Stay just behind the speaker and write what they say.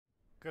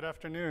Good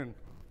afternoon.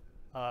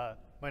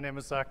 My name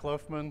is Zach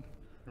Loafman.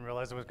 I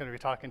realized I was going to be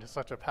talking to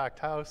such a packed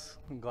house.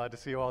 I'm glad to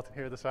see you all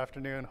here this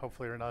afternoon.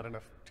 Hopefully you're not in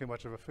too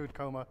much of a food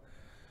coma.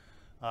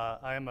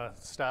 I am a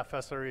staff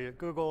SRE at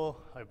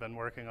Google. I've been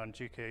working on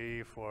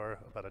GKE for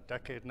about a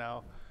decade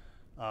now.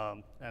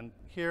 And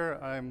here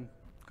I'm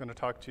going to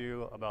talk to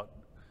you about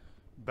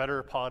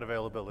better pod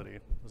availability.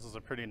 This is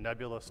a pretty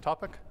nebulous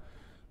topic.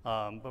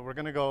 But we're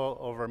going to go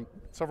over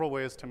several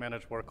ways to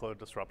manage workload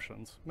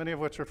disruptions, many of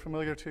which are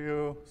familiar to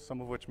you, some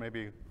of which may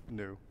be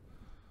new.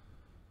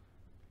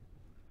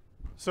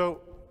 So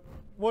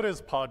what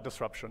is pod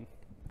disruption?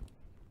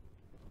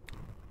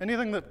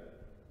 Anything that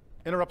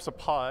interrupts a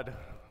pod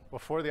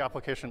before the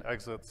application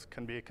exits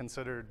can be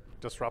considered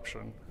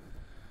disruption.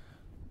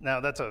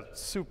 Now, that's a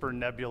super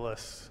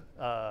nebulous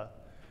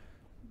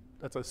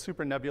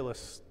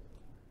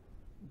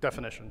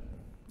definition.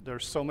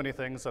 There's so many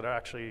things that are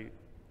actually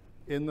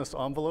in this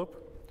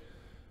envelope.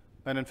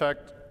 And in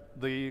fact,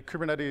 the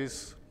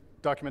Kubernetes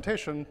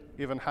documentation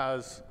even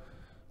has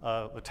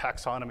the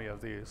taxonomy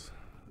of these,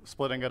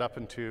 splitting it up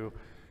into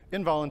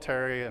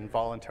involuntary and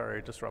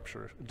voluntary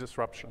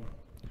disruption.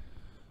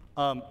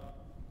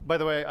 By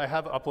the way, I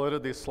have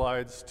uploaded these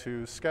slides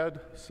to Sched,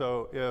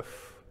 so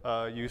if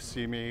you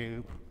see me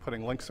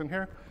putting links in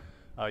here,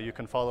 you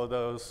can follow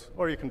those,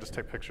 or you can just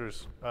take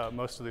pictures.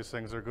 Most of these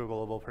things are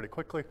Googleable pretty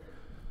quickly.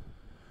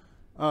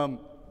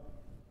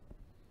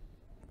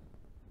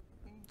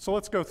 So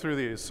let's go through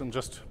these in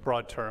just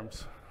broad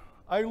terms.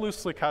 I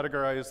loosely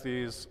categorize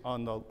these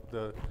on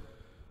the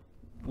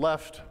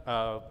left,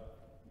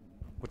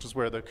 which is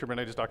where the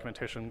Kubernetes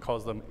documentation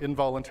calls them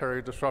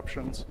involuntary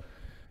disruptions,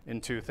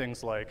 into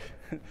things like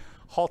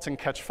halt and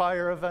catch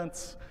fire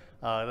events.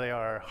 They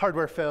are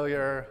hardware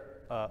failure,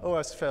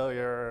 OS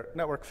failure,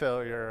 network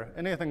failure,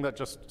 anything that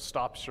just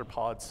stops your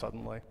pod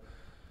suddenly.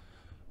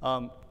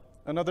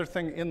 Another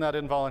thing in that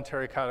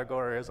involuntary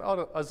category is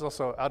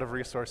also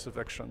out-of-resource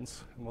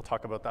evictions, and we'll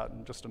talk about that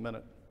in just a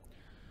minute.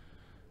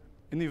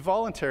 In the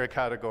voluntary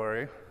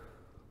category,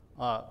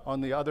 on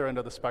the other end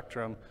of the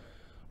spectrum,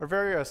 are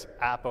various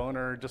app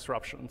owner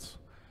disruptions.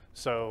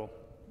 So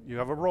you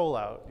have a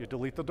rollout, you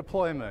delete the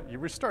deployment, you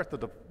restart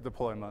the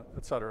deployment,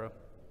 et cetera.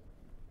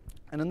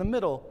 And in the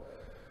middle,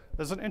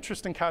 there's an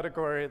interesting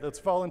category that's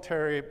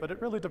voluntary, but it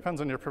really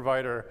depends on your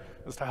provider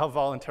as to how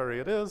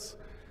voluntary it is.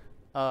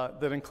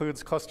 That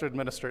includes cluster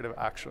administrative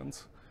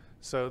actions.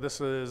 So this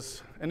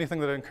is anything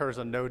that incurs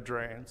a node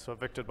drain, so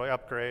evicted by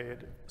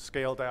upgrade,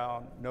 scale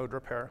down, node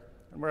repair.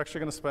 And we're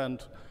actually going to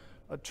spend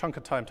a chunk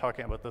of time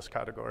talking about this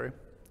category.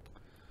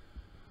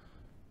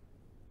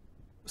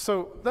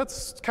 So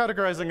that's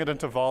categorizing it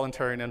into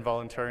voluntary and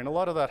involuntary, and a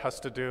lot of that has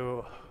to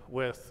do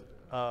with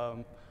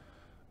how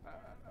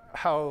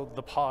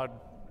the pod,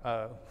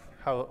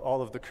 how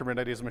all of the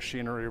Kubernetes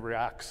machinery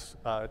reacts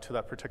to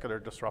that particular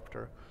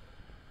disruptor.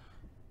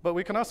 But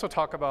we can also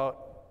talk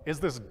about, is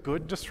this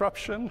good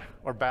disruption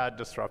or bad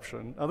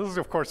disruption? Now, this is,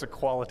 of course, a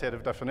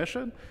qualitative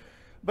definition.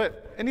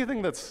 But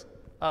anything that's,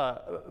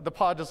 the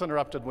pod is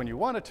interrupted when you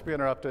want it to be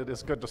interrupted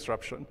is good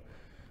disruption.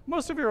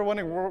 Most of you are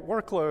running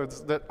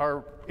workloads that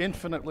are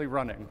infinitely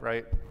running,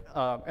 right?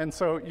 And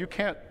so you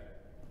can't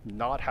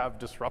not have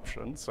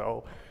disruption.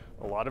 So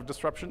a lot of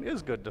disruption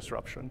is good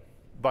disruption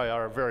by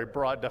our very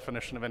broad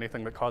definition of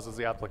anything that causes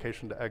the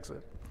application to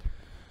exit.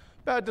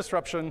 Bad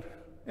disruption,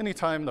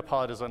 anytime the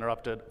pod is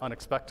interrupted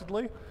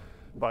unexpectedly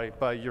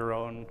by your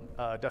own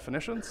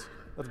definitions,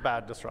 that's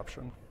bad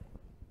disruption.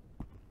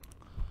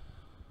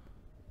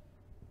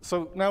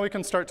 So now we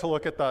can start to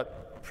look at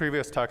that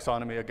previous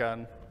taxonomy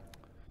again,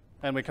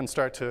 and we can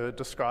start to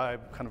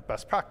describe kind of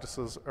best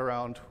practices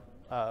around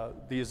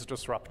these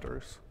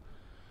disruptors.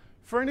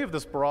 For any of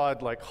this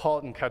broad, like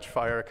halt and catch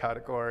fire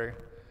category,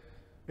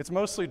 it's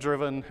mostly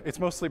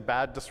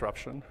bad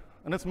disruption,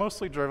 and it's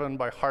mostly driven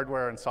by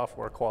hardware and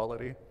software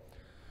quality.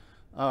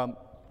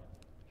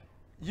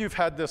 You've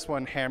had this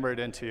one hammered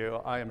into you,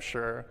 I am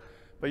sure,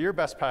 but your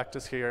best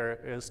practice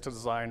here is to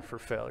design for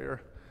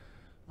failure.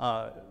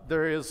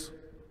 There is,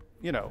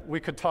 we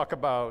could talk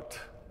about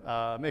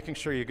making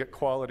sure you get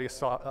quality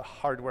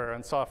hardware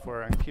and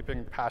software and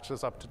keeping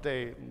patches up to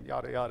date and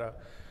yada, yada.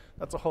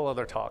 That's a whole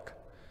other talk.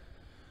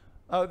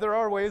 There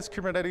are ways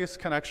Kubernetes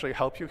can actually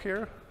help you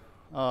here.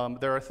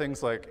 There are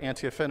things like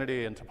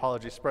anti-affinity and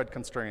topology spread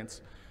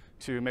constraints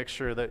to make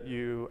sure that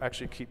you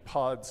actually keep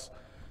pods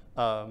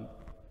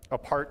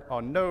apart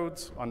on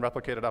nodes, on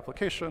replicated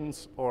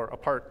applications, or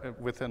apart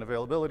within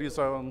availability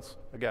zones,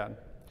 again.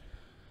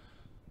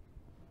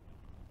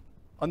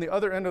 On the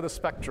other end of the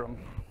spectrum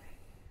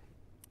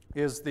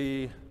is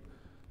the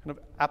kind of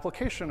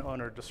application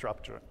owner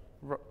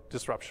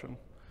disruption.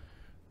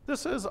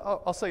 This is,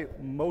 I'll say,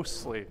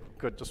 mostly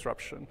good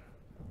disruption.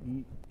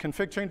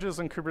 Config changes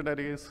in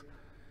Kubernetes,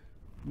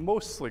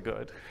 mostly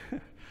good.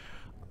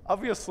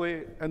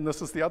 Obviously, and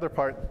this is the other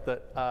part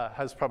that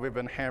has probably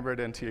been hammered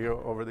into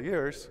you over the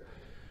years,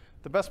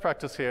 the best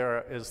practice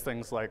here is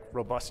things like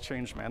robust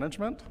change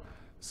management.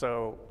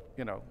 So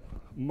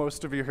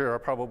most of you here are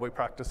probably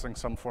practicing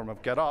some form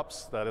of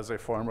GetOps. That is a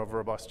form of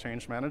robust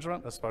change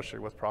management, especially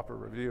with proper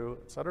review,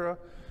 et cetera.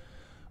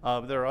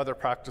 There are other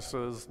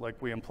practices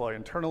like we employ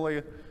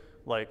internally,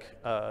 like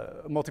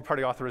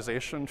multi-party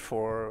authorization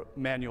for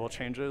manual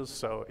changes.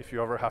 So if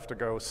you ever have to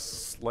go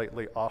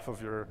slightly off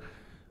of your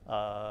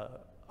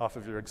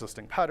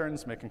existing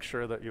patterns, making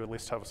sure that you at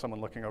least have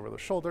someone looking over the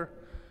shoulder.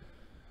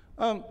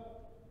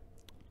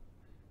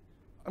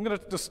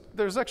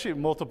 There's actually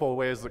multiple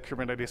ways that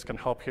Kubernetes can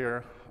help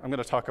here. I'm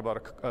going to talk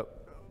about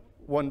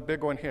one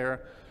big one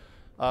here.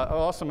 I'll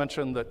also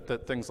mention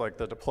that things like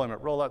the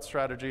deployment rollout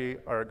strategy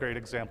are a great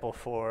example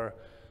for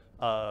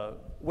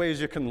ways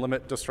you can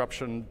limit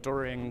disruption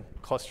during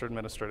cluster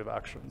administrative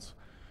actions.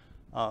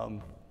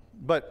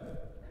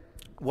 But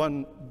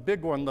one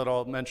big one that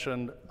I'll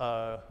mention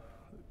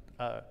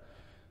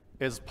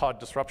is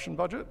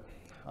PodDisruptionBudget,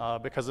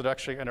 because it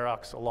actually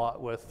interacts a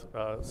lot with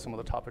some of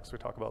the topics we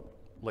talk about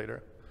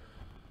later.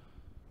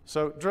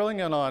 So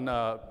drilling in on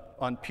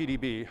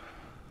PDB,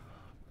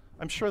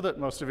 I'm sure that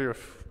most of you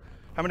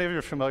how many of you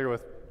are familiar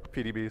with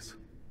PDBs?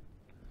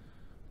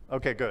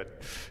 Okay, good.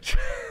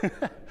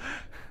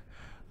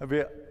 I'd be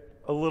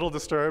a little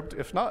disturbed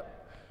if not.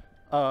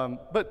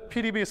 But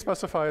PDB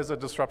specifies a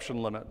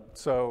disruption limit.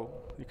 So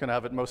you can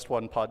have at most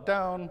 1 pod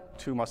down,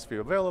 2 must be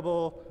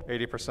available,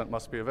 80%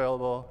 must be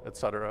available, et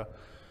cetera.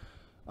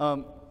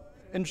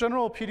 In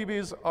general,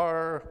 PDBs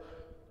are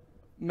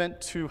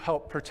meant to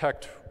help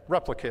protect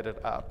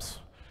replicated apps.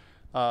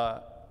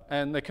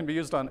 And they can be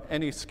used on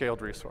any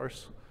scaled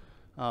resource.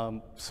 They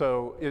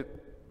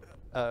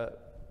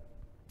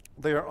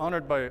are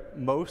honored by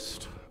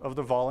most of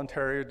the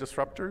voluntary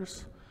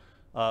disruptors,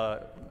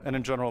 and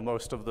in general,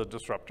 most of the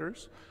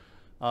disruptors.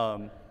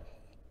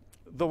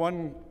 The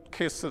one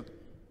case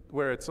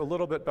where it's a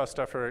little bit best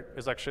effort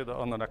is actually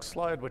on the next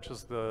slide, which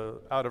is the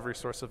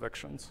out-of-resource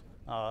evictions.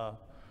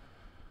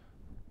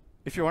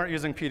 If you aren't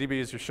using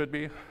PDBs, you should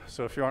be.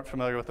 So if you aren't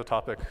familiar with the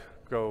topic,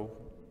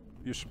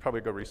 you should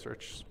probably go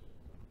research.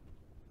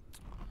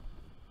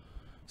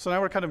 So now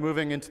we're kind of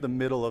moving into the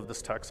middle of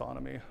this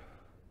taxonomy.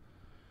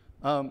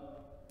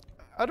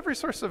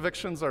 Out-of-resource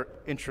evictions are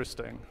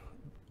interesting.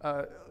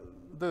 The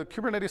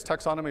Kubernetes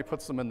taxonomy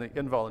puts them in the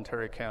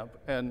involuntary camp,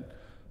 and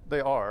they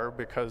are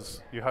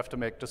because you have to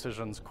make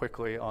decisions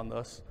quickly on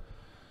this.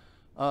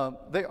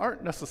 They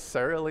aren't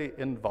necessarily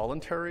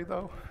involuntary,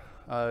 though.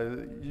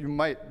 You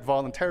might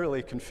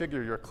voluntarily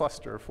configure your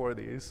cluster for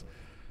these.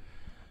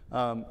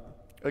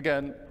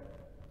 Again,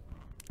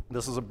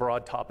 this is a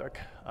broad topic.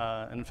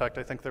 In fact,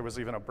 I think there was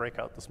even a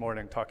breakout this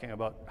morning talking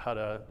about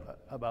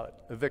about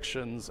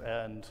evictions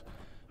and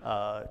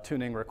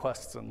tuning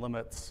requests and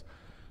limits.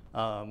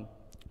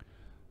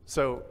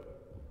 So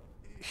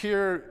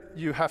here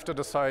you have to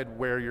decide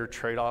where your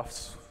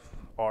trade-offs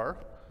are.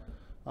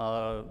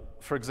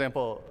 For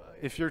example,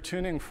 if you're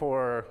tuning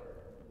for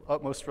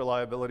utmost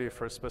reliability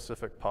for a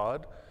specific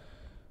pod,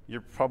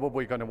 you're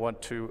probably going to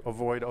want to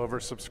avoid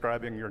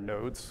oversubscribing your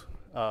nodes,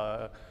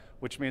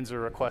 which means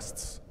your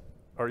requests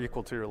are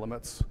equal to your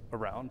limits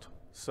around.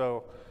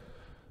 So,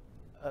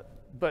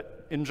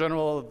 but in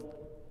general,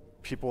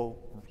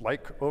 people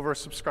like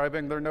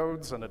oversubscribing their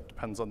nodes, and it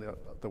depends on the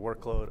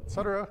workload, et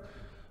cetera.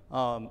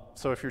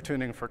 So if you're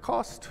tuning for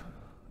cost,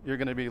 you're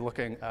going to be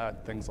looking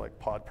at things like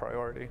pod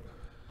priority.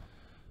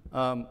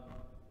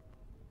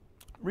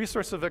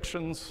 Resource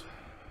evictions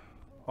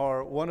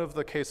are one of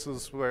the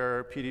cases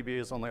where PDB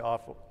is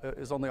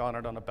only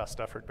honored on a best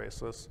effort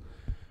basis.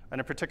 And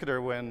in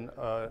particular, when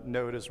a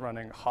node is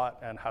running hot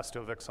and has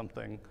to evict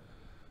something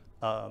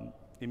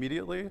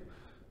immediately,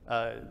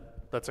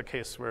 that's a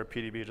case where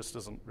PDB just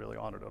isn't really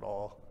honored at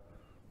all.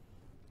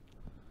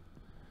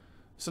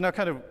 So now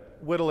kind of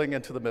whittling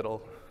into the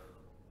middle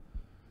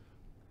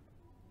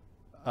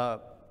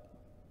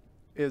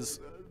is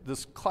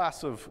this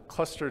class of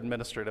cluster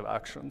administrative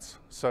actions.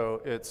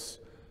 So it's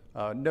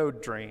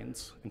node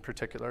drains in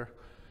particular.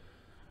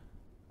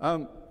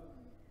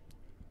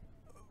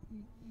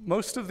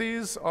 Most of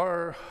these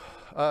are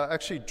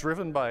actually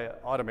driven by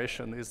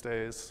automation these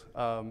days.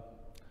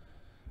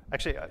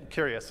 Actually, I'm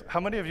curious,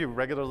 how many of you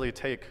regularly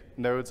take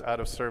nodes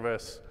out of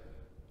service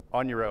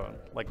on your own,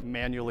 like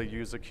manually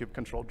use a kube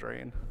control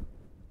drain?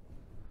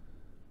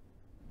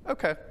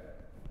 Okay,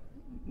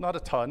 not a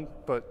ton,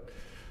 but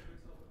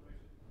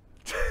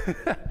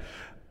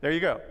there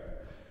you go.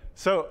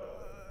 So,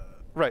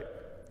 right,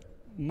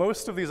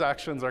 most of these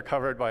actions are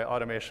covered by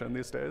automation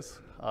these days.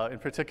 In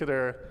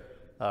particular,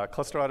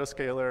 cluster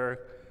autoscaler,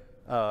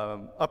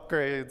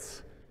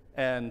 upgrades,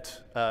 and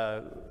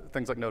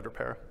things like node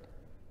repair.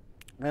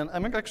 And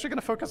I'm actually going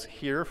to focus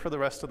here for the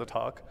rest of the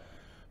talk,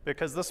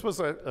 because this was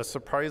a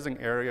surprising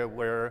area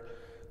where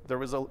there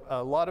was a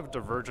lot of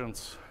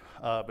divergence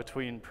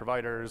between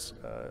providers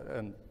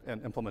and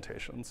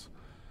implementations.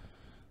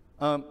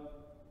 And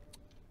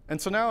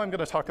so now I'm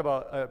going to talk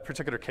about a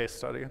particular case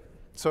study.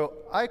 So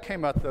I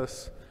came at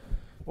this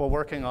while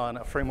working on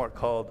a framework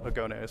called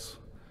Agones.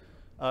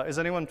 Is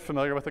anyone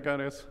familiar with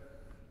Agones?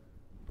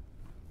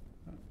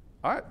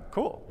 All right,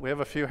 cool. We have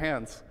a few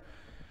hands.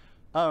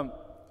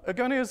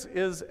 Agones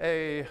is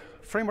a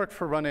framework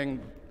for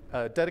running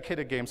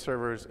dedicated game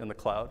servers in the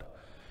cloud.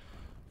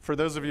 For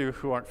those of you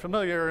who aren't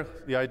familiar,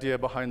 the idea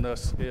behind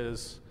this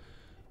is,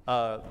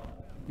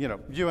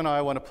 you and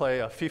I want to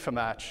play a FIFA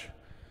match.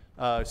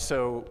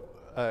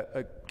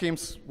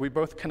 Games, we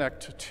both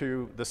connect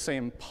to the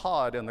same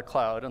pod in the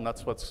cloud, and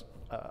that's what's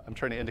I'm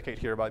trying to indicate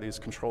here by these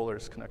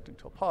controllers connecting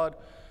to a pod.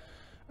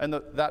 And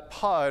that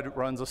pod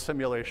runs a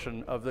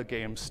simulation of the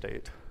game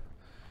state.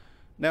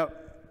 Now,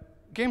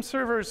 game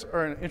servers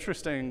are an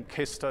interesting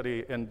case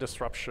study in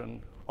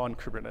disruption on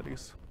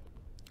Kubernetes.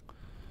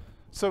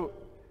 So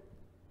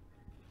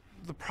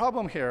the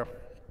problem here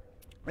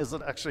is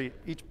that actually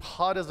each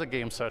pod is a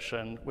game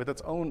session with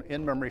its own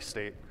in-memory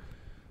state,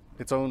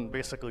 its own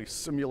basically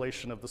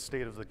simulation of the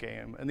state of the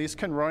game. And these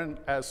can run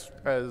as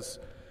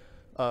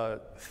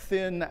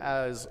thin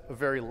as a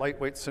very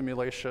lightweight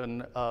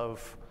simulation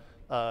of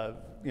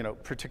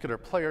particular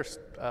players,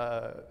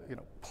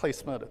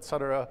 placement, et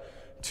cetera,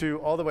 to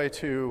all the way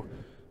to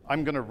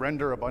I'm going to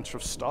render a bunch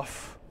of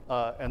stuff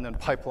and then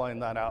pipeline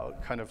that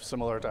out, kind of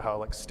similar to how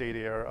like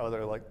Stadia or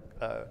other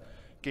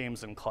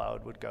games in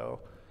cloud would go.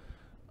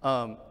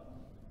 And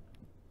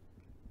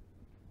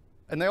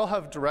they all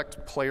have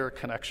direct player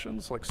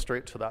connections, like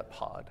straight to that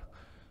pod.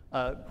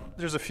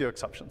 There's a few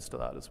exceptions to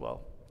that as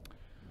well.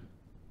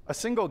 A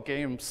single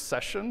game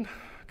session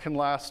can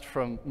last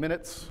from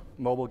minutes,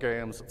 mobile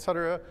games, et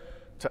cetera,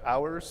 to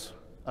hours,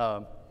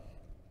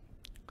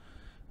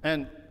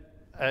 and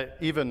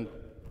even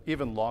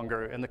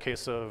longer in the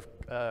case of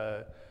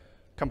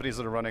companies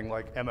that are running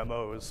like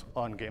MMOs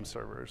on game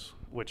servers,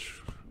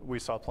 which we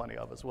saw plenty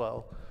of as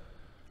well.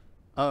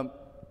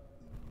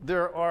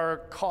 There are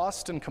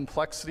cost and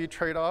complexity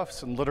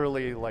trade-offs and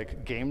literally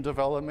like game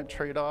development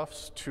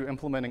trade-offs to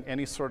implementing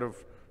any sort of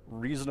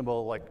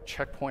reasonable like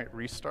checkpoint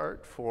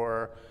restart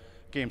for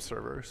game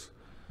servers.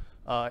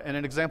 And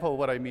an example of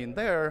what I mean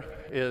there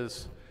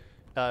is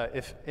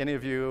if any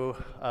of you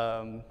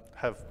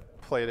have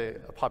played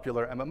a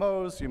popular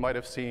MMOs, you might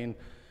have seen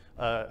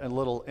a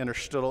little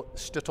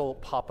interstitial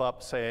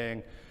pop-up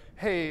saying,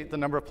 hey, the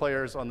number of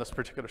players on this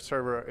particular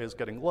server is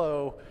getting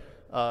low.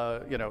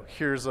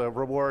 Here's a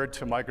reward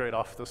to migrate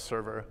off this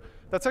server.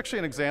 That's actually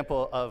an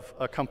example of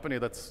a company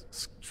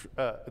that's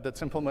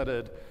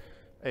implemented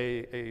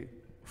a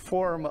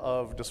form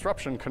of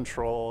disruption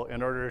control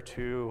in order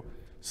to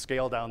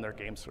scale down their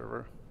game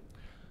server.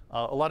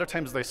 A lot of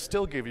times they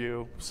still give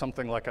you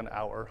something like an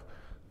hour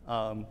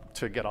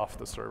to get off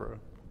the server.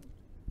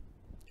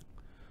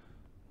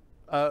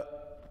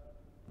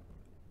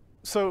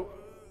 So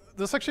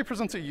this actually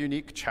presents a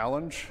unique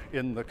challenge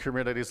in the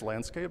Kubernetes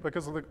landscape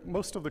because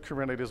most of the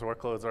Kubernetes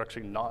workloads are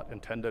actually not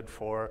intended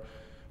for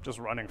just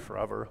running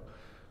forever.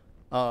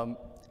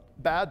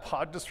 Bad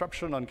pod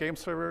disruption on game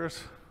servers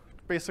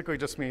basically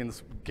just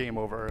means game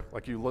over,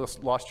 like you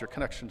lost your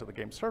connection to the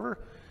game server.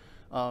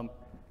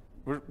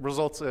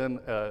 Results in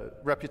a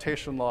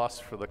reputation loss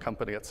for the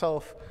company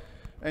itself.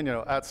 And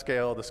at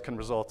scale, this can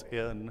result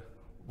in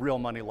real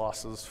money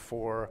losses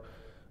for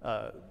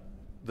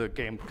the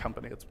game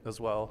company as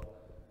well.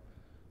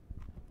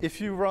 If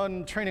you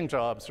run training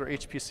jobs or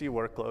HPC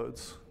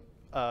workloads,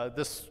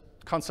 this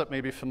concept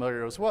may be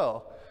familiar as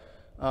well.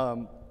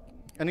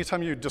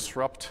 Anytime you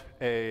disrupt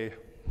a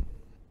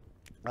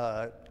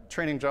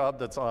training job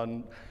that's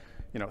on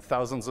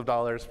thousands of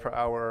dollars per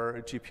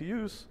hour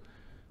GPUs,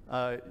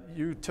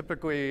 you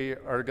typically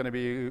are going to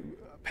be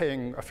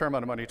paying a fair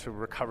amount of money to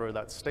recover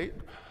that state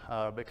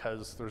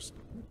because there's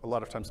a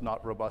lot of times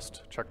not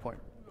robust checkpoint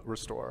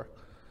restore.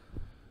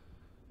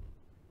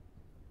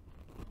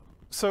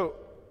 So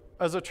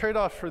as a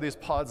trade-off for these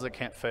pods that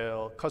can't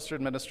fail, cluster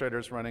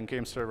administrators running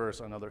game servers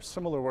and other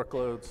similar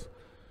workloads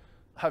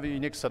have a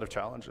unique set of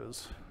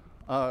challenges.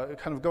 Kind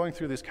of going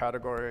through these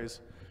categories,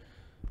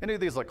 any of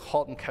these like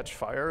halt and catch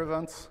fire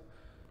events,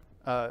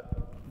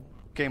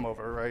 game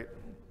over, right?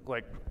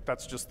 Like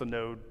that's just the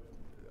node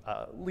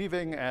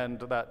leaving, and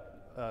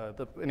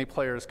that any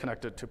players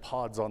connected to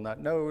pods on that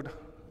node,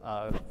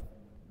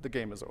 the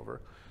game is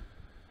over.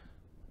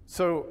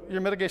 So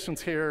your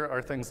mitigations here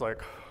are things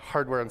like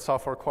hardware and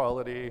software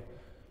quality,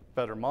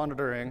 better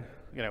monitoring.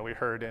 We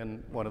heard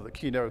in one of the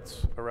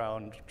keynotes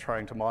around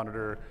trying to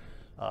monitor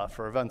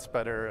for events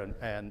better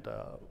and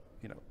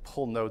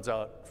pull nodes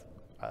out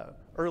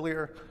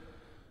earlier.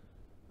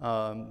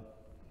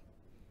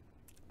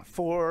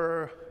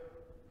 For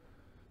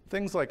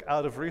things like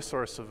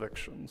out-of-resource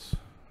evictions,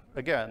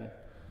 again,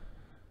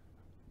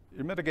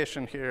 your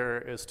mitigation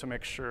here is to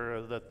make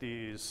sure that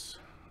these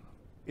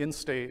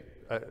in-state,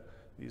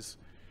 these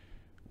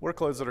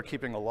workloads that are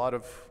keeping a lot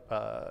of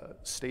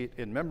state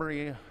in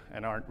memory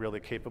and aren't really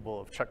capable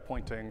of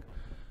checkpointing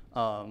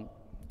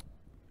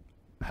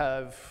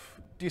have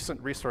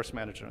decent resource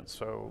management,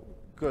 so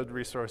good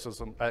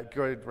resources,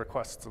 good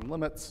requests and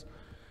limits,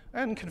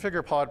 and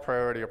configure pod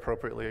priority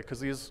appropriately, because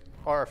these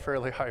are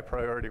fairly high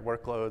priority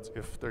workloads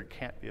if they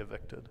can't be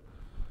evicted.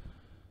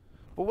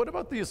 But what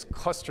about these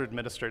cluster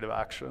administrative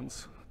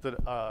actions that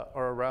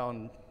are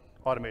around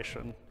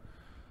automation?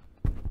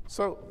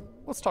 So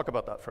let's talk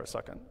about that for a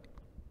second.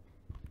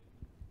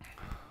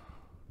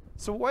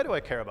 So why do I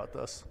care about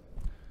this?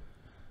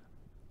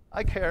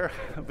 I care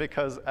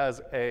because as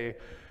a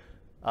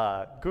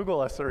Google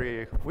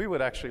SRE, we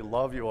would actually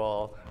love you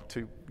all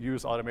to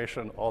use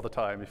automation all the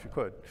time if you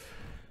could.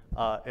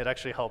 It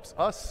actually helps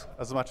us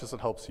as much as it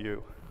helps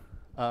you.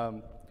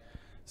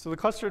 So the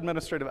cluster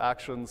administrative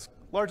actions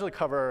largely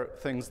cover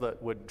things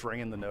that would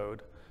drain the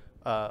node,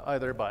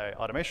 either by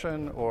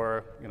automation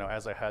or,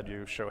 as I had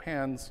you show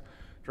hands,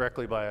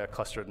 directly by a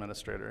cluster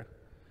administrator.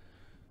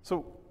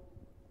 So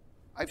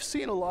I've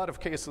seen a lot of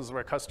cases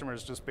where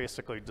customers just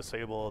basically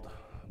disabled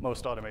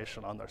most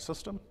automation on their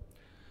system.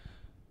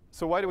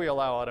 So why do we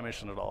allow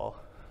automation at all?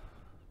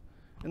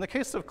 In the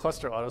case of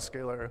cluster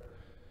autoscaler,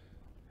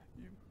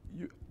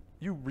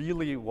 you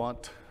really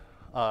want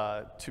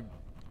to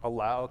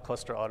allow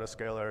cluster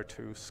autoscaler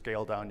to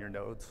scale down your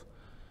nodes.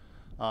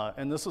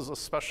 And this is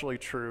especially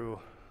true,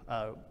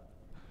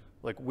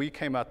 like we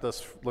came at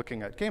this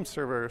looking at game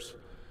servers,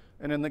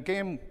 and in the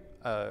game,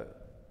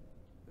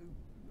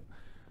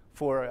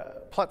 for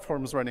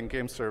platforms running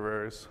game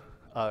servers,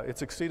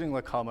 it's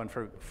exceedingly common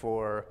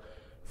for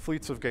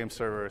fleets of game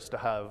servers to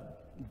have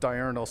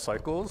diurnal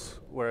cycles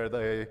where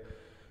they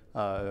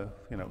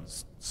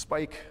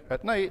spike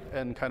at night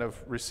and kind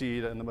of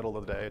recede in the middle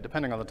of the day,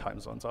 depending on the time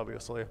zones,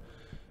 obviously,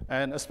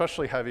 and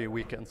especially heavy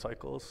weekend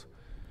cycles.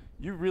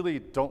 You really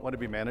don't want to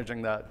be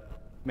managing that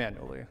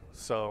manually.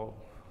 So,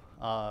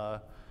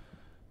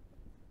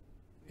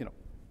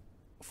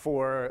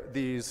 for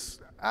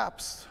these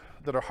apps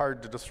that are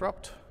hard to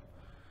disrupt,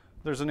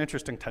 there's an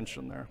interesting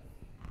tension there.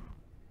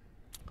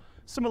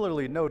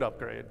 Similarly, node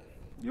upgrade.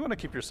 You want to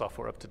keep your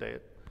software up to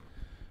date.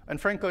 And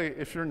frankly,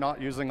 if you're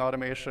not using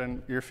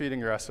automation, you're feeding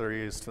your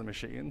SREs to the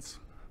machines.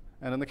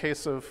 And in the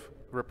case of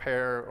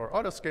repair or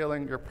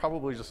auto-scaling, you're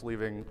probably just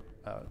leaving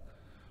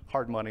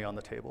hard money on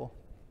the table.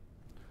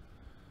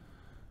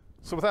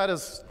 So with that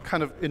as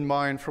kind of in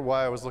mind for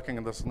why I was looking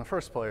at this in the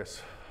first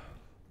place,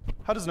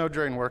 how does node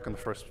drain work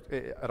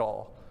at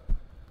all?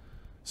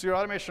 So your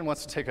automation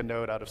wants to take a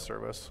node out of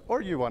service,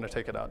 or you want to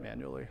take it out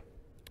manually.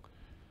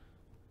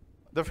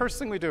 The first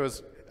thing we do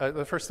is,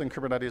 the first thing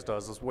Kubernetes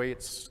does is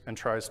waits and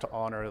tries to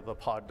honor the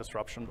pod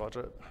disruption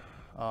budget.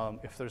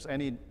 If there's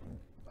any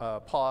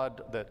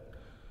pod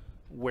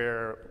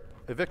where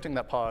evicting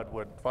that pod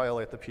would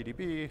violate the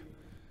PDB,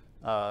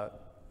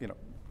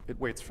 it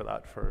waits for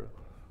that for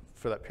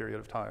that period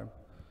of time.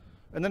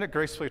 And then it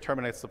gracefully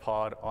terminates the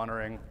pod,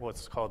 honoring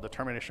what's called the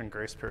termination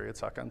grace period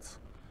seconds.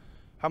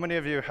 How many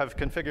of you have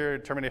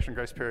configured termination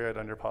grace period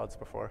on your pods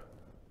before?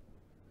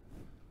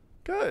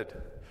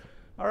 Good.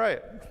 All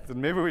right,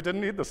 then maybe we didn't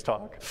need this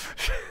talk.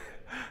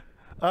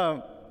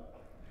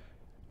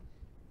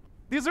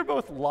 These are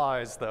both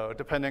lies, though,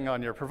 depending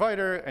on your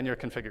provider and your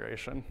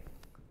configuration.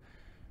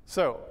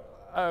 So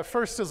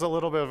first is a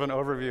little bit of an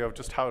overview of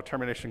just how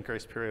termination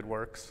grace period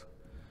works.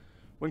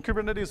 When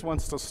Kubernetes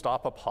wants to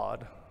stop a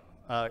pod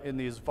in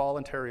these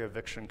voluntary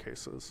eviction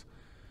cases,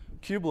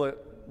 kubelet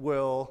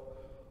will,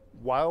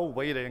 while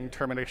waiting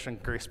termination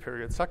grace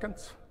period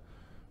seconds,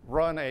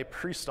 run a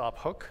pre-stop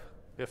hook,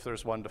 if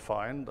there's one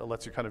defined, that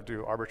lets you kind of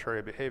do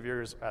arbitrary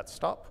behaviors at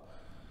stop.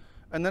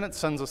 And then it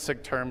sends a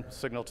sigterm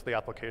signal to the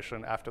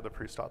application after the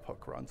pre-stop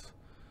hook runs.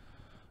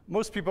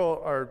 Most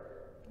people are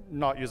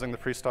not using the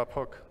pre-stop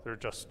hook. They're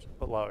just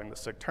allowing the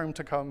sigterm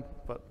to come,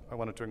 but I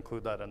wanted to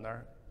include that in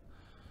there.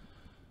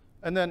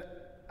 And then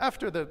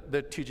after the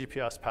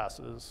TGPS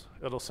passes,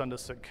 it'll send a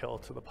sig kill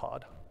to the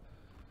pod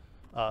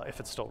if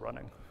it's still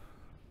running.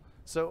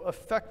 So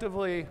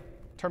effectively,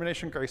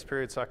 termination grace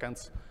period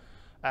seconds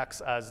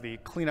acts as the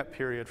cleanup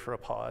period for a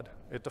pod.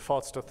 It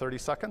defaults to 30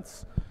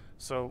 seconds.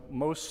 So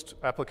most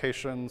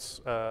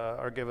applications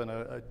are given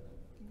a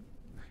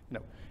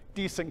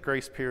decent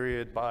grace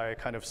period by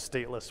kind of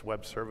stateless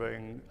web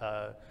serving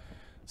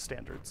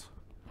standards.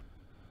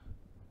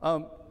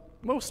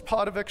 Most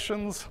pod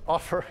evictions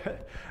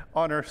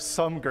honor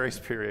some grace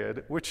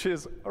period, which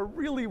is a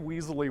really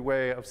weaselly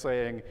way of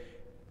saying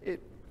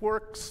it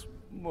works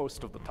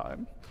most of the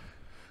time.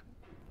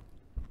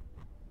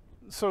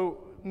 So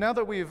now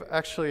that we've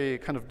actually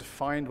kind of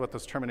defined what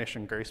this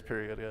termination grace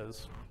period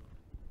is,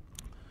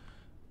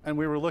 and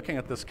we were looking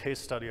at this case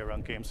study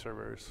around game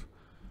servers,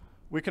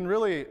 we can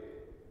really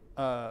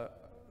kind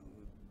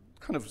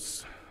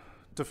of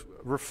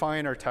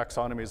refine our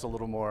taxonomies a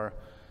little more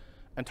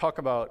and talk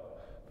about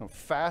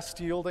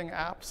fast-yielding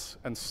apps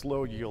and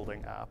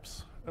slow-yielding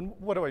apps. And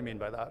what do I mean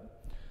by that?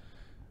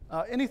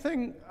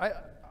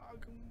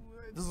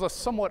 This is a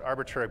somewhat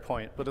arbitrary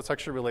point, but it's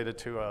actually related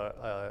to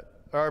an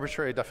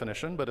arbitrary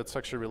definition, but it's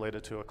actually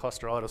related to a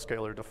cluster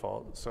autoscaler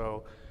default.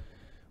 So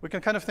we can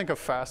kind of think of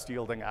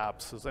fast-yielding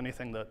apps as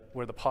anything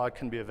where the pod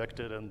can be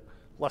evicted in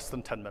less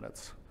than 10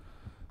 minutes.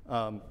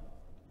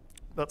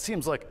 That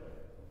seems like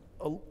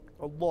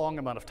a long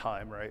amount of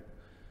time, right?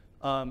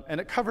 And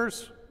it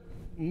covers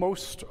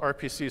most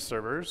RPC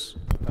servers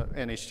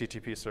and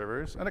HTTP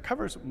servers, and it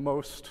covers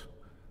most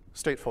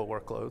stateful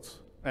workloads.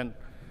 And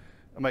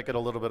I might get a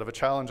little bit of a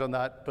challenge on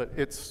that, but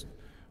it's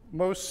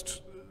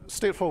most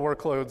stateful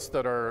workloads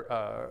that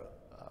are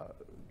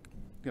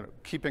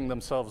keeping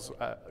themselves,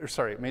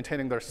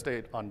 maintaining their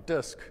state on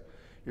disk,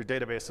 your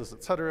databases,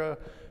 et cetera,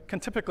 can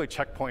typically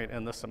checkpoint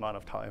in this amount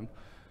of time,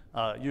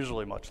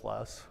 usually much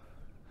less.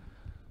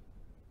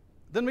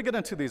 Then we get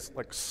into these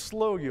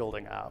slow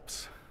yielding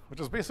apps, which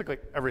is basically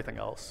everything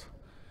else.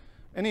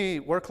 Any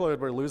workload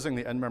where losing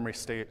the in-memory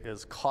state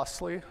is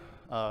costly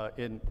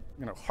in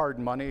hard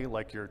money,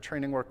 like your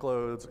training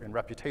workloads, in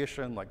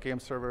reputation, like game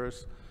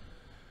servers.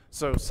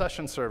 So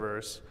session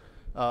servers,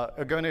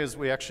 Agones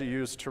we actually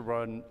use to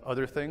run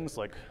other things,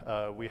 like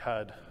we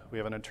have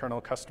an internal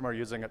customer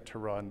using it to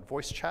run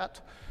voice chat.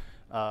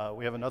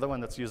 We have another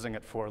one that's using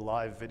it for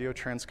live video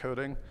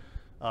transcoding.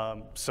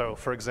 So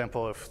for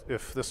example,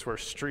 if this were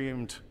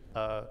streamed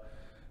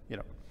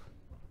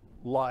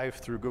live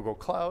through Google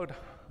Cloud,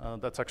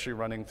 that's actually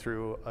running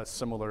through a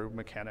similar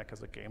mechanic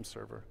as a game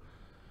server.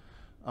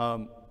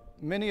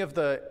 Many of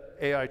the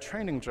AI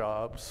training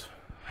jobs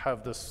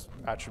have this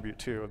attribute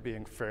too of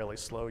being fairly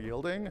slow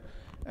yielding,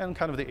 and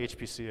kind of the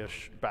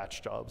HPC-ish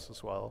batch jobs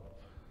as well.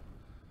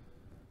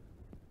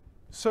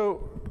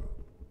 So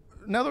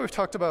now that we've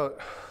talked about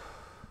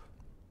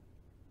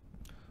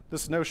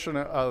this notion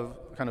of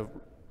kind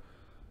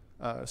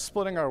of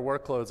splitting our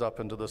workloads up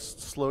into this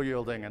slow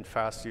yielding and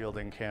fast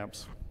yielding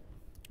camps,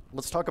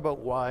 let's talk about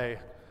why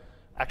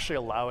actually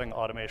allowing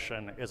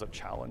automation is a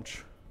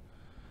challenge.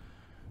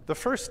 The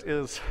first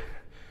is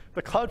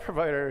the cloud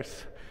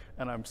providers,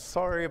 and I'm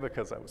sorry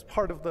because I was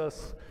part of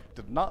this,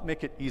 did not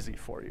make it easy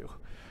for you.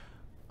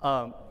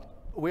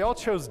 We all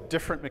chose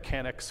different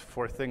mechanics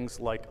for things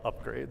like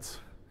upgrades.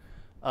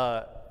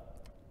 At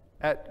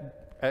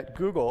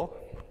Google,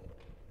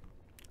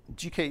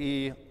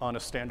 GKE on a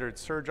standard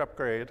surge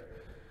upgrade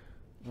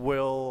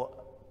will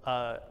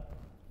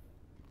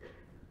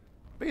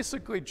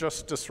basically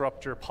just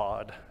disrupt your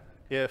pod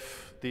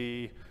if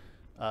the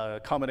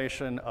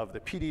combination of the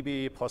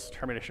PDB plus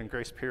termination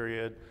grace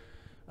period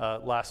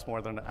lasts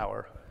more than an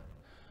hour.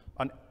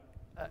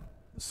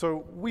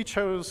 So we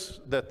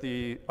chose that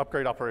the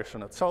upgrade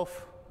operation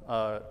itself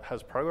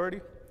has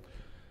priority.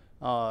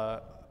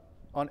 On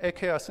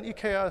AKS and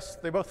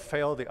EKS, they both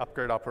fail the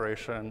upgrade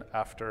operation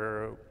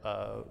after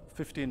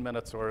 15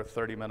 minutes or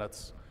 30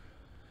 minutes.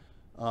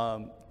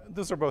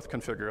 Those are both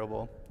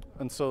configurable.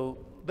 And so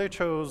they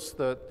chose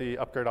that the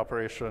upgrade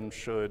operation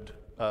should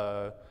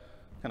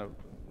kind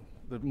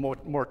of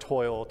more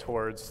toil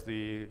towards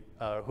the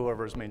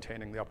whoever's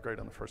maintaining the upgrade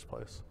in the first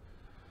place.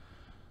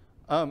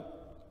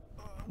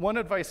 One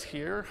advice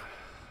here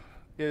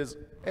is,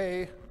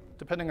 A,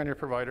 depending on your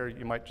provider,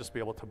 you might just be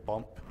able to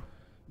bump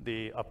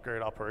the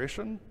upgrade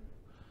operation,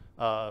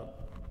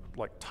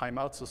 like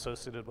timeouts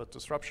associated with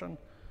disruption.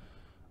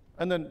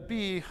 And then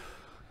B,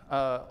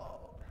 a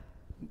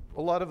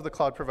lot of the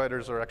cloud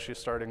providers are actually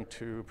starting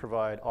to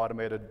provide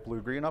automated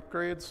blue-green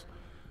upgrades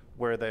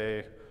where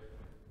they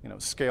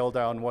scale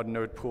down one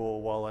node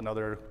pool while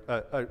another,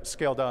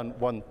 scale down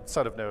one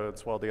set of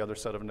nodes while the other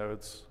set of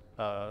nodes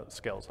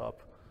scales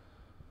up.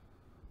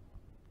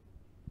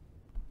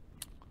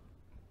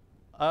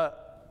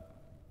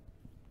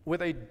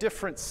 With a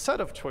different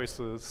set of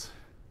choices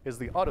is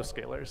the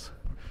autoscalers.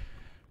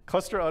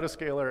 Cluster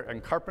Autoscaler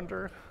and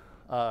Carpenter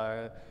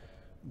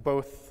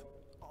both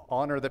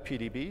honor the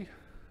PDB.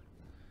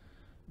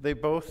 They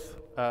both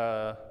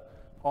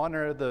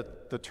honor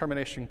the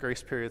termination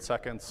grace period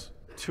seconds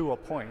to a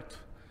point.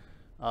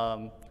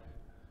 How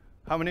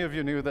many of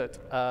you knew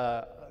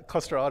that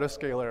Cluster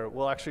Autoscaler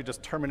will actually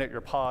just terminate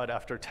your pod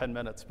after 10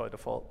 minutes by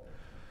default?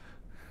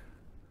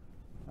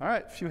 All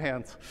right, a few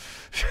hands.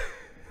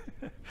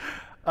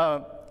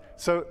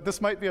 So this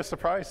might be a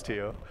surprise to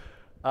you.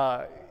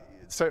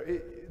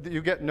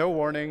 You get no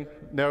warning,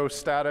 no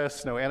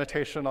status, no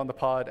annotation on the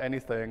pod,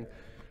 anything.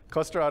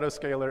 Cluster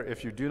Autoscaler,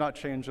 if you do not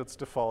change its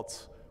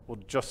defaults, will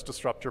just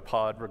disrupt your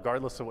pod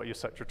regardless of what you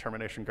set your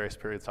termination grace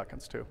period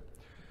seconds to.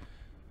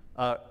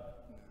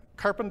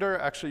 Carpenter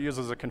actually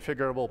uses a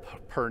configurable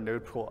per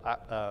node pool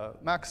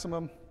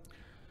maximum.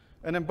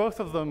 And in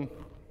both of them,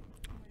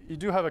 you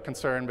do have a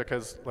concern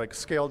because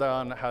scale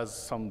down has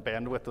some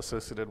bandwidth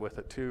associated with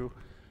it too.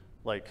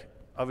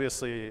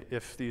 Obviously,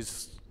 if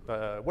these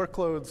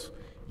workloads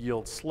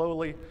yield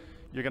slowly,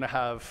 you're going to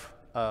have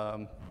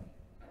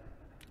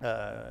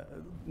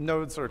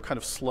nodes are kind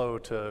of slow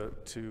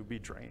to be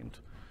drained.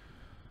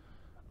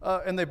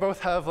 And they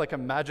both have a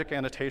magic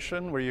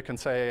annotation where you can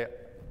say,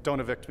 don't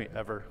evict me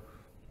ever.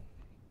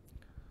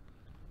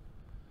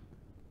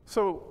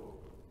 So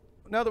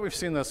now that we've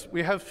seen this,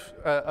 we have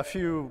a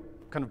few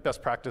kind of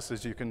best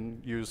practices you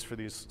can use for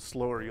these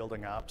slower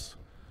yielding apps.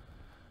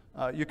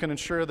 You can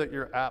ensure that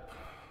your app,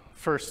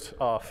 first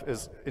off,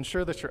 is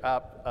ensure that your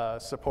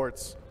app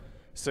supports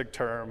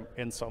SIG-term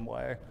in some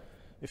way.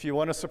 If you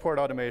want to support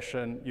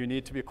automation, you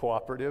need to be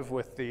cooperative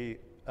with the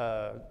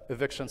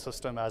eviction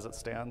system as it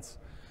stands.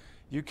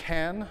 You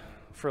can,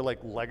 for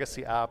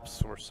legacy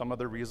apps or some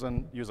other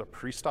reason, use a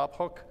pre-stop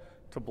hook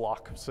to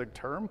block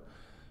SIG-term,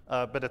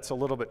 but it's a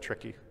little bit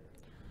tricky.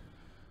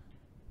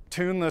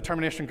 Tune the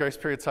termination grace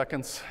period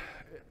seconds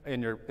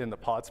in the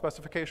pod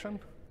specification.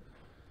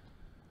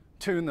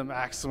 tune the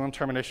maximum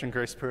termination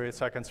grace period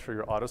seconds for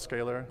your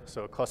autoscaler.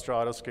 So cluster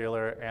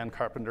autoscaler and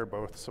Carpenter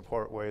both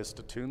support ways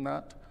to tune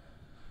that.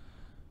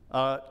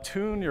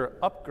 Tune your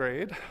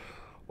upgrade,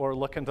 or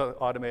look into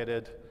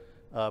automated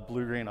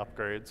blue-green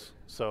upgrades.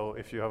 So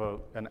if you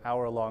have an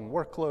hour-long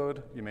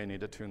workload, you may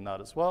need to tune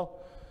that as well.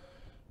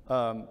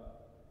 And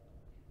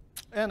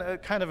a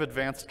kind of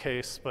advanced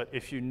case, but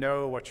if you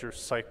know what your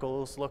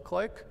cycles look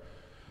like,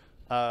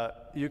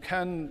 you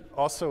can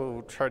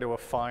also try to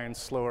affine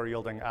slower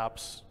yielding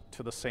apps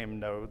to the same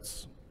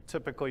nodes.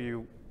 Typically,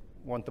 you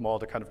want them all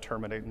to kind of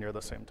terminate near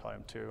the same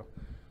time, too.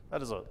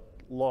 That is a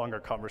longer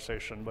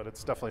conversation, but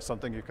it's definitely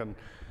something you can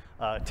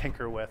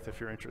tinker with if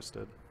you're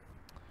interested.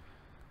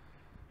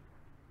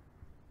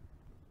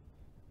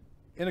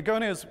 In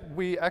Agones,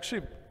 we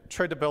actually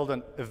tried to build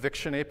an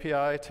eviction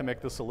API to make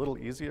this a little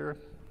easier.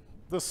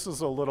 This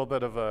is a little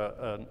bit of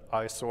an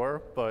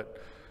eyesore,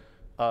 but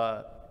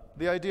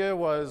the idea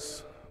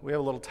was we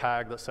have a little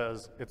tag that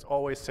says it's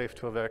always safe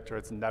to evict or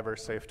it's never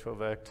safe to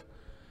evict.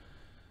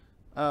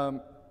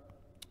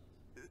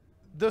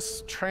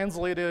 This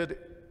translated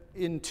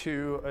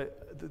into,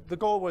 the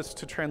goal was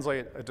to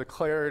translate a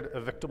declared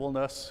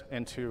evictableness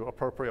into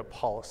appropriate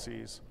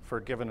policies for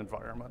a given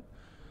environment.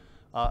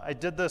 I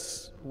did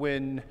this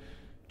when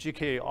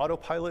GKA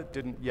Autopilot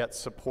didn't yet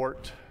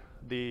support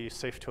the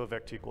safe to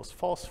evict equals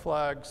false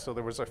flag, so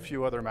there was a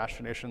few other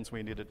machinations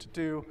we needed to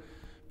do.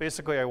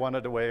 Basically, I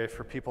wanted a way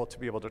for people to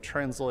be able to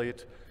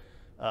translate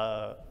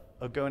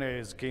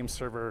Agones game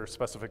server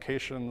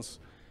specifications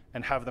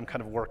and have them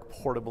kind of work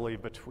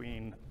portably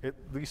between at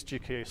least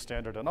GKA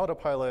standard and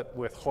Autopilot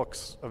with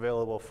hooks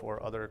available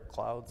for other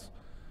clouds.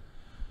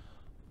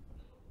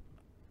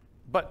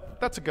 But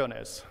that's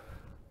Agones.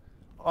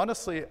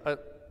 Honestly,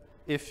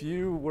 if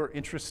you were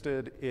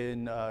interested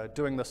in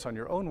doing this on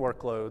your own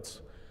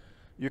workloads,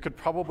 you could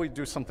probably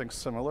do something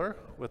similar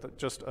with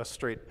just a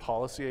straight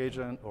policy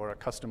agent or a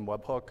custom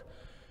webhook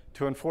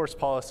to enforce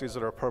policies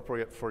that are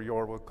appropriate for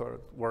your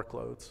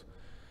workloads.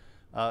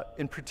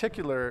 In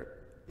particular,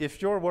 if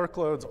your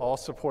workloads all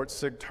support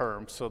SIG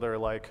terms, so they're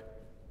like,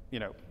 you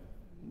know,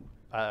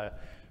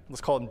 let's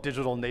call them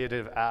digital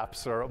native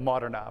apps or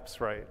modern apps,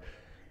 right?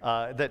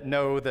 That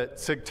know that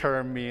SIG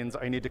term means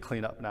I need to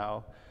clean up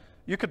now.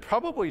 You could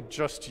probably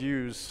just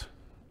use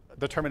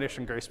the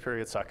termination grace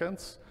period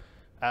seconds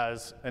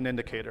as an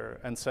indicator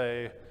and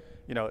say,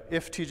 you know,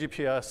 if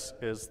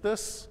TGPS is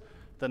this,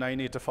 then I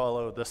need to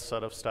follow this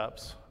set of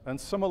steps. And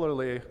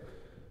similarly,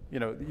 you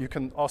know, you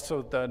can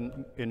also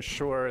then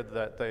ensure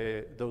that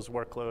those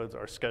workloads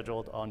are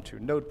scheduled onto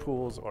node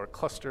pools or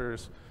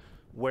clusters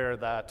where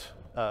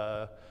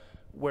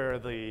where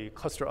the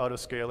cluster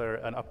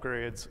autoscaler and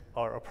upgrades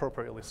are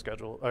appropriately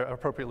scheduled, or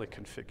appropriately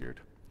configured.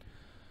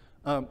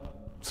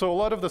 So a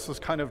lot of this is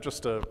kind of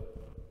just a,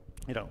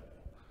 you know,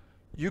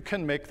 you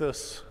can make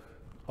this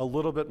a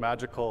little bit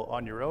magical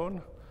on your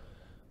own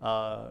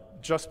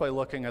just by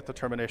looking at the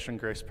termination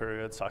grace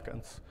period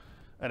seconds.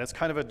 And it's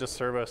kind of a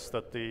disservice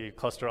that the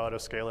cluster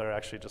autoscaler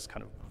actually just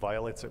kind of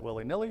violates it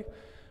willy-nilly.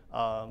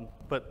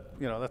 But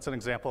you know, that's an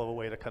example of a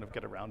way to kind of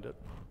get around it.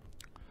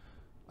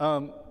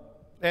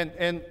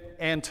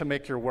 And to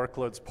make your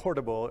workloads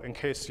portable in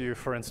case you,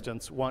 for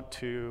instance, want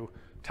to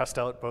test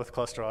out both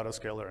cluster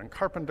autoscaler and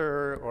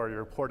Carpenter, or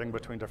you're porting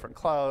between different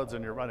clouds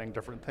and you're running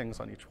different things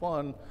on each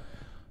one,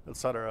 et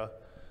cetera.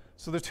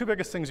 So the two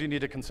biggest things you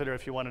need to consider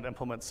if you want to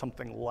implement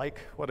something like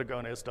what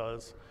Agones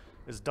does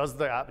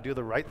the app do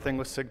the right thing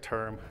with SIG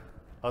term?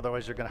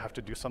 Otherwise, you're going to have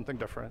to do something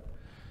different.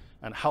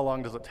 And how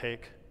long does it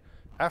take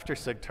after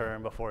SIG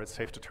term before it's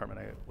safe to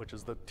terminate, which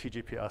is the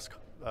TGPS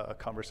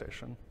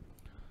conversation.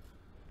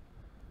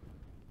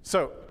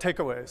 So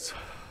takeaways.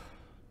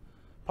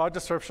 Pod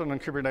disruption in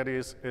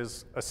Kubernetes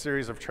is a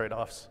series of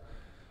trade-offs.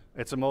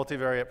 It's a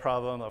multivariate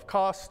problem of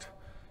cost,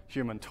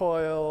 human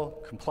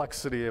toil,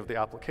 complexity of the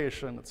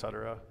application, et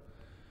cetera.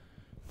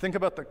 Think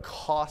about the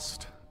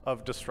cost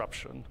of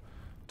disruption.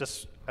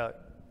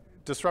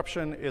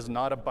 Disruption is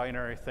not a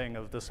binary thing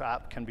of this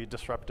app can be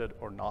disrupted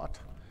or not.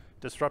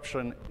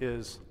 Disruption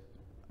is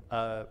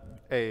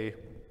a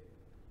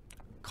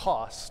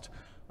cost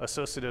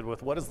associated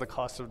with what is the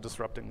cost of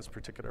disrupting this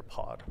particular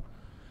pod,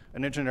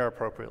 and engineer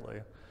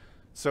appropriately.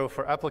 So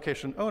for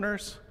application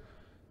owners,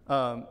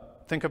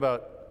 think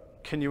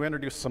about, can you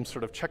introduce some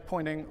sort of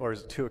checkpointing, or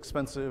is it too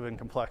expensive in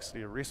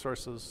complexity of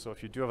resources? So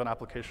if you do have an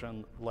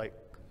application like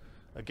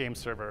a game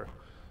server,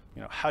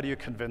 you know, how do you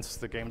convince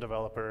the game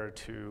developer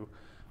to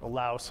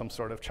allow some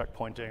sort of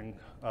checkpointing,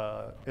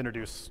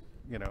 introduce,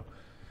 you know,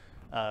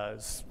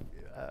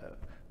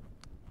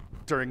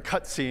 during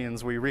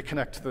cutscenes, we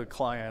reconnect the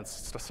clients,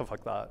 stuff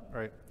like that,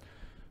 right?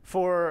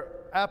 For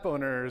app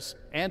owners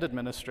and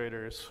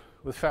administrators,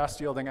 with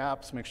fast-yielding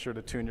apps, make sure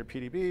to tune your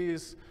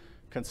PDBs,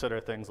 consider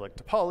things like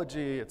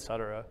topology, et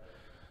cetera.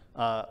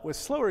 With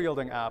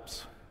slower-yielding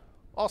apps,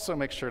 also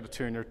make sure to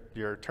tune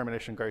your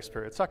termination grace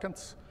period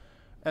seconds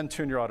and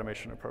tune your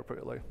automation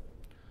appropriately.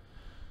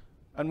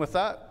 And with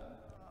that,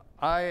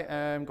 I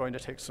am going to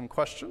take some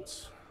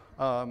questions.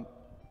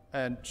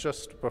 And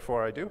just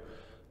before I do,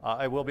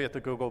 I will be at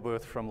the Google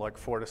booth from like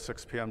 4 to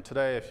 6 p.m.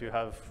 today if you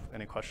have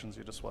any questions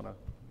you just want to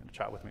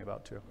chat with me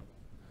about too.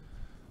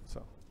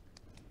 So.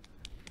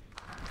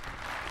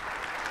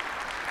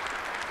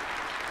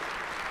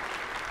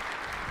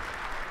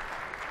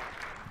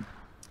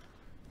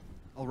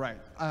 All right.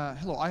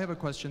 Hello, I have a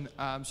question.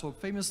 So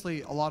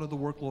famously, a lot of the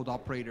workload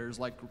operators,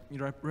 like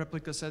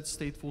replica set,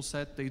 stateful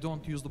set, they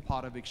don't use the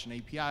pod eviction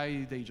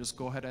API. They just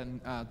go ahead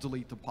and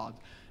delete the pod.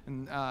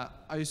 And I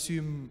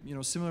assume,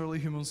 similarly,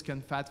 humans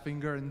can fat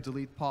finger and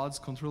delete pods.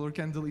 Controller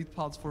can delete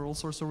pods for all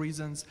sorts of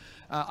reasons.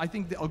 I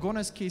think the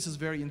Agones case is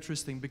very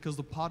interesting because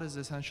the pod is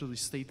essentially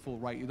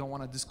stateful, right? You don't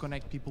want to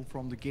disconnect people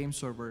from the game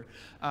server.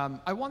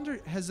 I wonder,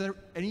 has there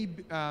any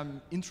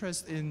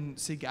interest in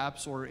SIG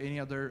apps or any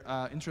other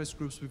interest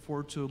groups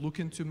before to look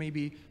into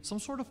maybe some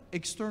sort of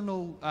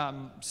external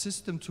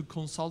system to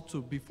consult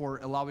to before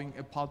allowing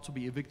a pod to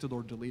be evicted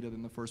or deleted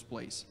in the first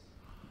place?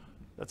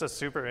 That's a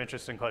super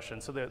interesting question.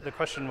 So the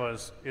question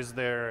was, is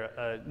there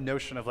a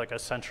notion of like a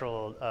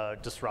central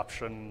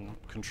disruption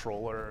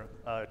controller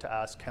to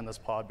ask, can this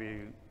pod be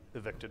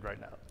evicted right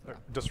now, or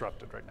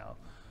disrupted right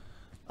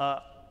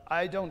now?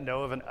 I don't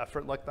know of an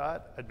effort like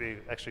that. I'd be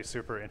actually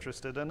super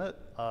interested in it.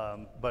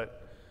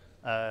 But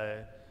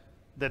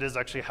that is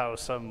actually how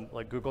some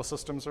like Google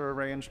systems are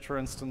arranged, for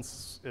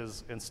instance,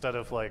 is instead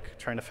of like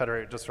trying to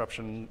federate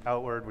disruption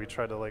outward, we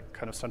try to like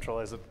kind of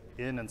centralize it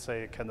in and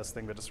say, can this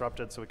thing be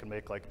disrupted, so we can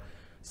make like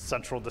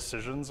central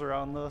decisions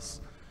around this.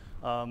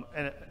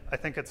 And I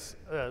think it's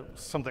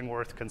something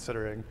worth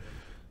considering.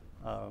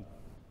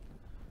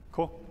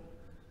 Cool.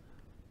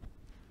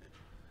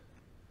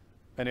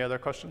 Any other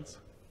questions?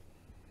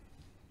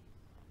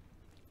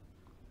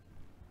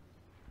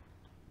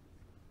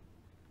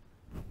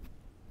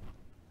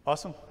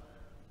 Awesome.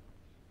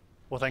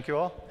 Well, thank you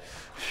all.